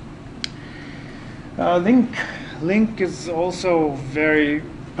 LINQ is also very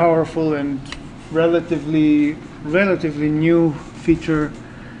powerful and relatively new feature.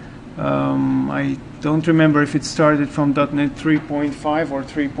 I don't remember if it started from .NET 3.5 or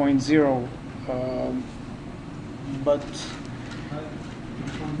 3.0, but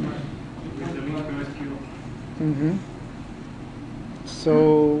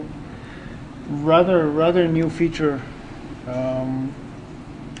so rather new feature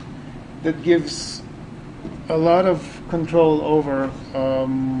that gives a lot of control over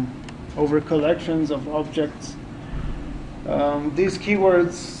collections of objects. These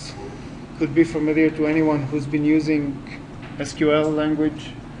keywords could be familiar to anyone who's been using SQL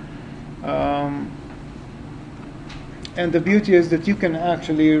language. And the beauty is that you can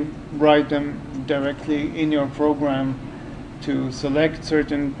actually write them directly in your program to select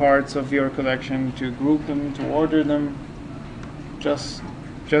certain parts of your collection, to group them, to order them, just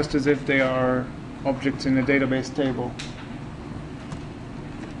as if they are objects in a database table.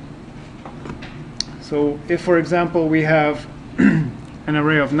 So if, for example, we have an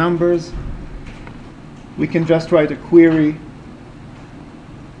array of numbers, we can just write a query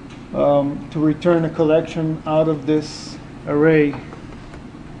to return a collection out of this array.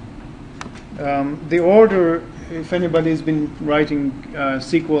 The order, if anybody's been writing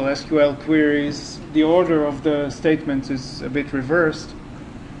SQL queries, the order of the statements is a bit reversed.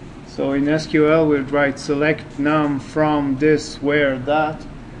 So in SQL, we'd write select num from this, where, that.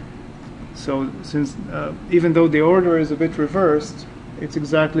 So since even though the order is a bit reversed, it's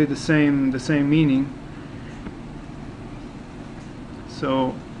exactly the same meaning.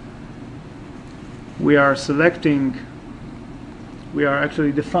 So we are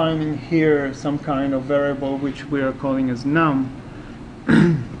actually defining here some kind of variable which we are calling as num.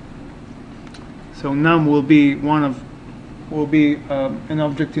 So num will be an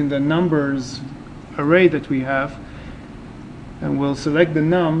object in the numbers array that we have, and we'll select the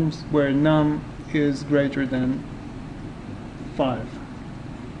nums where num is greater than 5,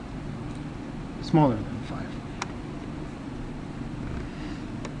 smaller than 5.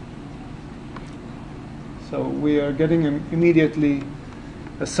 So we are getting immediately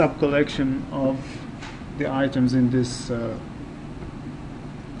a sub-collection of the items in this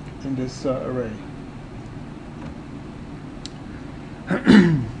array.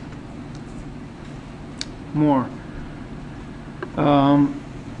 More.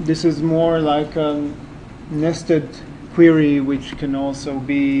 This is more like a nested query, which can also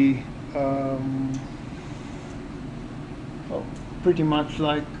be pretty much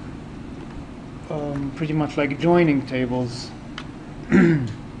like joining tables.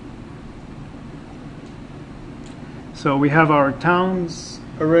 So we have our towns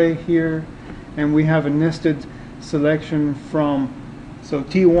array here, and we have a nested selection from, so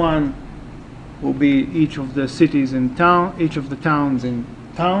T1 will be each of the cities in town, each of the towns in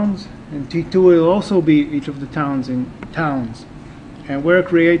towns, and T2 will also be each of the towns in towns. And we're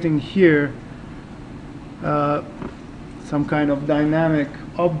creating here some kind of dynamic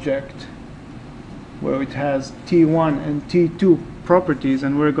object where it has T1 and T2 properties,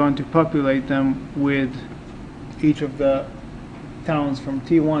 and we're going to populate them with each of the towns from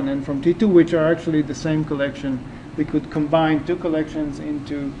T1 and from T2, which are actually the same collection. We could combine two collections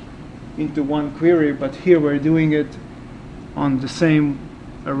into one query, but here we're doing it on the same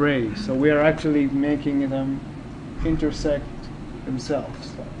array. So we are actually making them intersect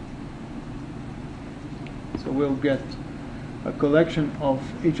themselves. So we'll get a collection of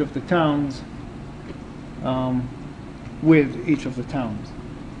each of the towns with each of the towns.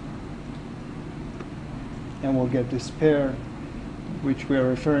 And we'll get this pair, which we are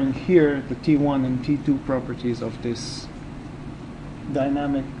referring here, the T1 and T2 properties of this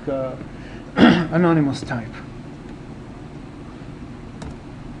dynamic anonymous type.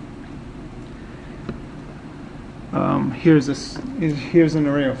 Here's an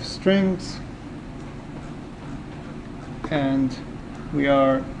array of strings, and we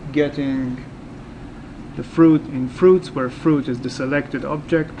are getting the fruit in fruits, where fruit is the selected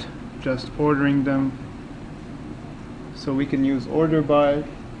object, just ordering them. So we can use order by,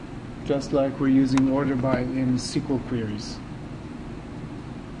 just like we're using order by in SQL queries.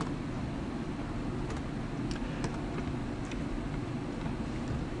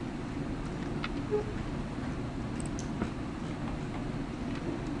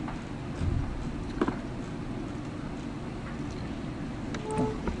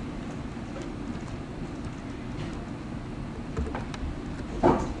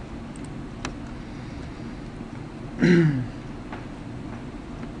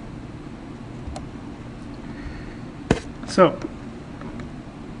 So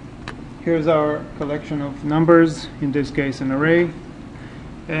here's our collection of numbers, in this case an array,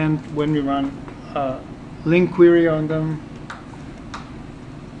 and when we run a LINQ query on them,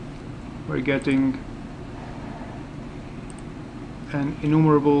 we're getting an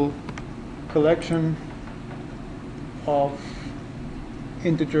enumerable collection of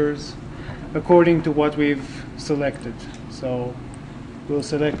integers according to what we've selected. So we'll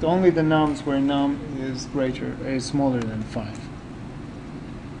select only the nums where num is smaller than 5.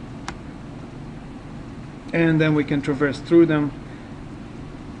 And then we can traverse through them,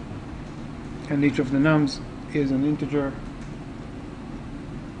 and each of the nums is an integer.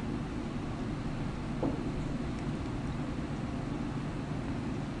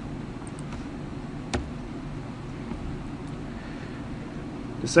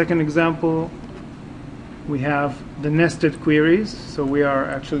 The second example we have the nested queries. So we are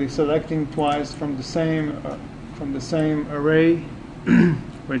actually selecting twice from the same array.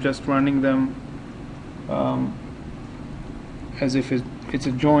 We're just running them as if it's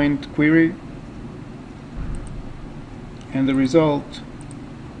a joint query, and the result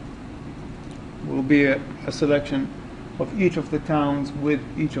will be a selection of each of the towns with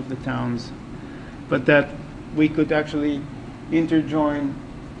each of the towns, but that we could actually interjoin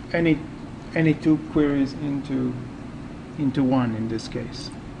any two queries into one in this case,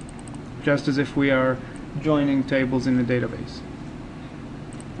 just as if we are joining tables in a database.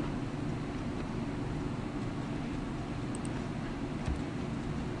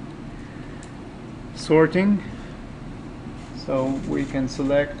 Sorting, so we can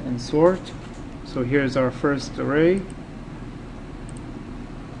select and sort. So here's our first array,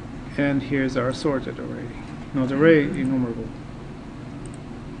 and here's our sorted array, not array, enumerable.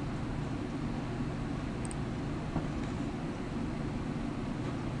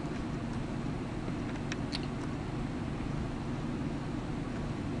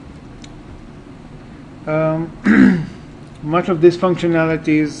 Much of these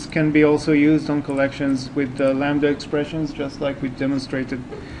functionalities can be also used on collections with Lambda expressions, just like we demonstrated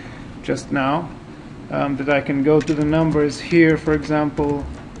just now. That I can go to the numbers here, for example,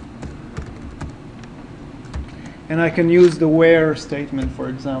 and I can use the where statement, for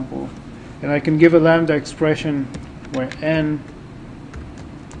example, and I can give a Lambda expression where n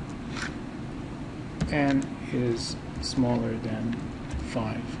is smaller than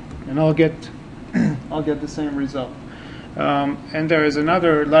 5, and I'll get the same result. And there is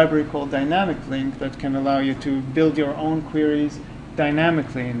another library called Dynamic LINQ that can allow you to build your own queries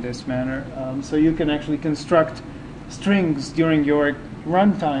dynamically in this manner. So you can actually construct strings during your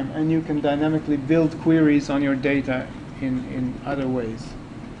runtime, and you can dynamically build queries on your data in other ways.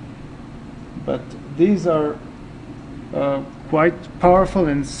 But these are quite powerful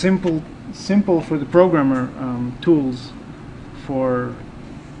and simple for the programmer tools for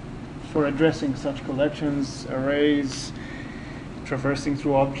addressing such collections, arrays, traversing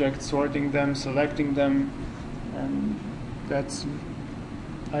through objects, sorting them, selecting them, and that's,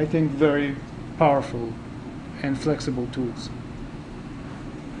 I think, very powerful and flexible tools.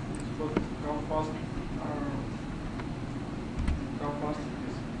 But how fast it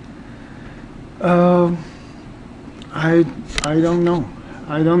is? I don't know.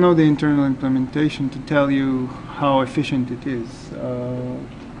 I don't know the internal implementation to tell you how efficient it is.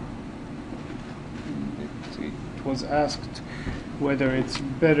 It was asked whether it's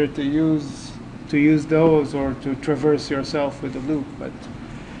better to use those or to traverse yourself with a loop, but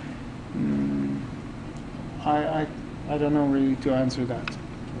I don't know really to answer that.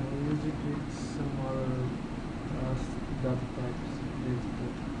 Usually it's some other data types.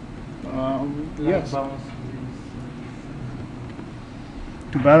 Like Yes. balance trees,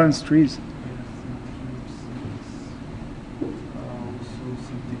 To balance trees. also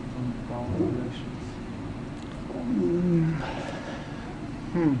some different power collections.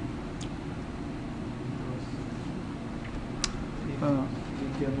 You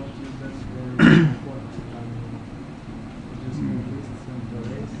cannot use that for reports. Just for lists and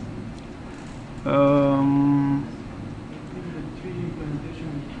arrays. In the tree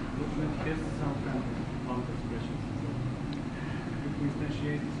implementation, it has some kind of count expressions. If we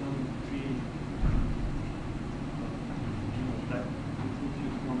instantiate some tree type, it would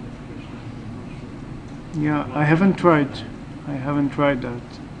use count expressions. Yeah, I haven't tried that.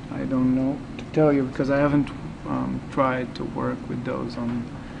 I don't know to tell you because I haven't tried to work with those on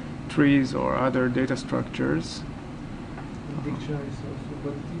trees or other data structures. Dictionaries also,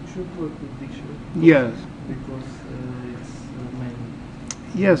 but it should work with dictionaries. Yes. Because it's main.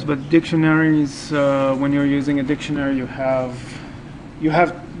 Yes, but dictionaries, when you're using a dictionary, you have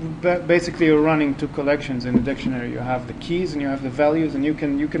basically you're running two collections in a dictionary. You have the keys and you have the values, and you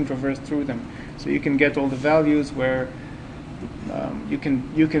can traverse through them. So you can get all the values where you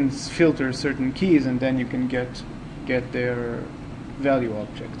can filter certain keys, and then you can get their value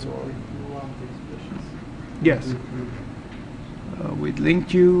objects. Or You want expressions. yes, with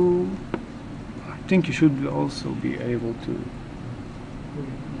LINQ, I think you should also be able to. We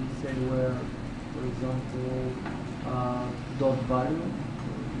say where, for example, dot value.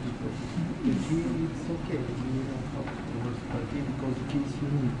 The key, it's okay. You don't have to traverse by key because the key is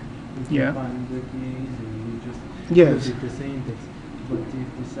unique. You can Yeah. find the key easily. You just Yes. use the syntax. But if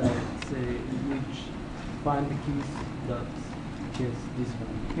we say which find the keys that has this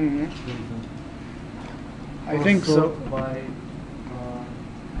one, Mhm. for example. I Or think so. sort by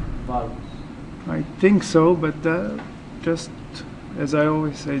values. I think so, but just as I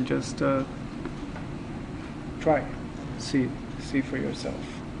always say, just try, see for yourself.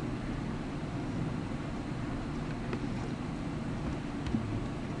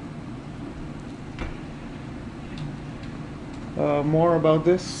 More about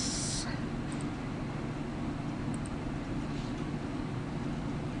this?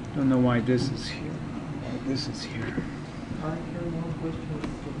 Don't know why this is here. Why this is here. I have one question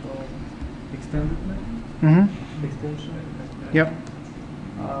about extended method. Mm-hmm. Extension. Yep.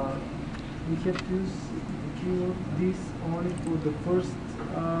 We have to use the keyword this only for the first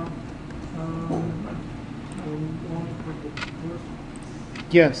only for the first.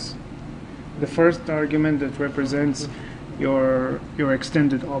 Yes. The first argument that represents your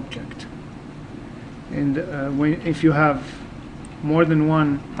extended object. And if you have more than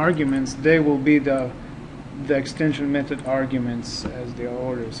one arguments, they will be the extension method arguments as they are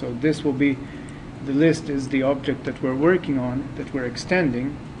ordered. So this will be, the list is the object that we're working on, that we're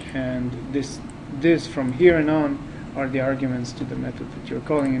extending, and this from here and on are the arguments to the method that you're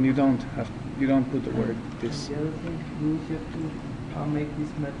calling, and you don't put the word this. The other thing, we have to make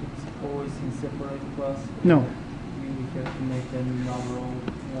these methods always in separate class. No. We have to make them in our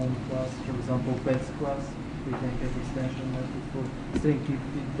own class. For example, pets class, we can have extension method for string if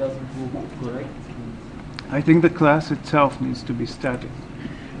it doesn't look correct. I think the class itself needs to be static,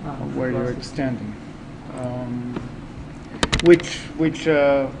 where class you're is- extending,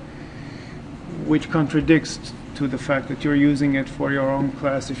 which contradicts to the fact that you're using it for your own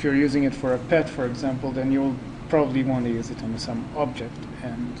class. If you're using it for a pet, for example, then you'll probably want to use it on some object,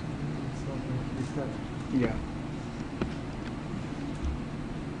 and It's not yeah.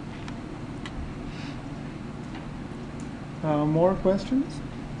 More questions?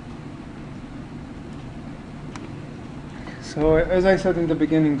 So as I said in the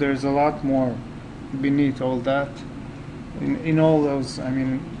beginning, there's a lot more beneath all that. In all those, I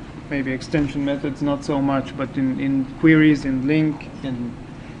mean, maybe extension methods, not so much, but in queries, in LINQ, in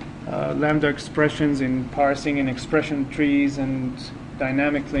Lambda expressions, in parsing, in expression trees, and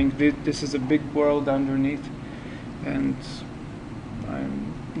dynamic LINQ, this is a big world underneath, and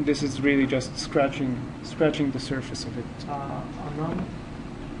this is really just scratching the surface of it.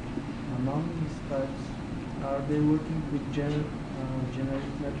 Anonymous types, are they working with generic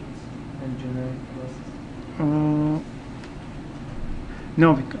methods and generic classes?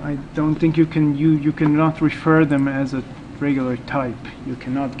 No, I don't think you can. You cannot refer them as a regular type. You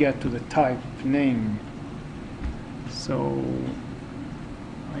cannot get to the type name. So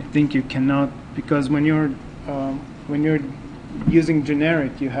I think you cannot, because when you're using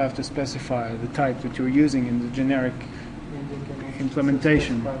generic, you have to specify the type that you're using in the generic And they can also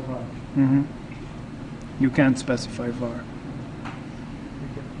implementation. specify var. Mm-hmm. You can't specify var. We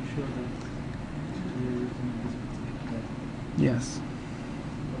have to show that we are using this specific type. Yes.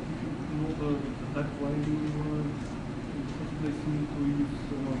 Why do you need to use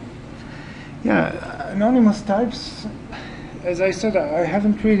Yeah, anonymous types. As I said, I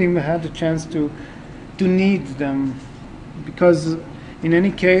haven't really had the chance to need them, because in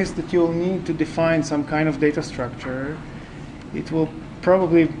any case that you'll need to define some kind of data structure, it will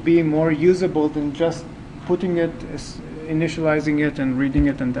probably be more usable than just putting it, initializing it and reading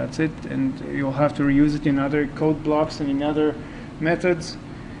it, and that's it. And you'll have to reuse it in other code blocks and in other methods.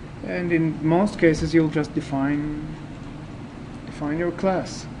 And in most cases, you'll just define your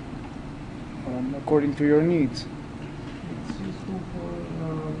class according to your needs. It's useful for,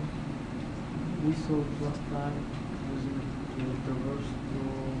 we saw it last time, using it to traverse to,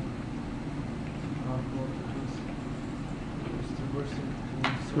 what it was traversing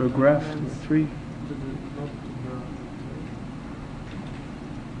to To a graph, to a elements, tree. to the, not to the,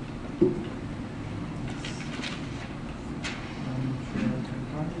 I'm not sure I can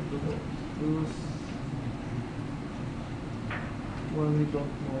find it, but it was, well, we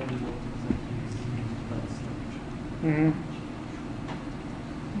don't know what exactly is that structure. Mm-hmm.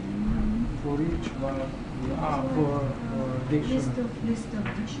 For each var, for dictionary. List of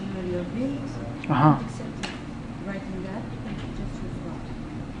dictionary of names. Uh-huh. Except writing that, and just use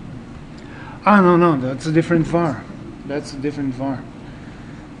what. No, that's a different var. That's a different var.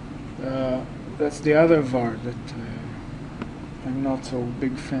 That's the other var that I'm not so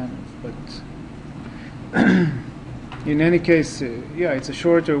big fan of. But in any case, yeah, it's a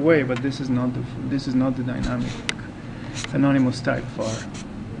shorter way. But this is not the dynamic anonymous type var.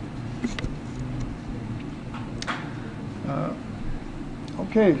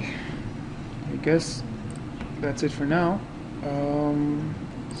 Okay, I guess that's it for now.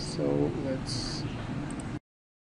 So let's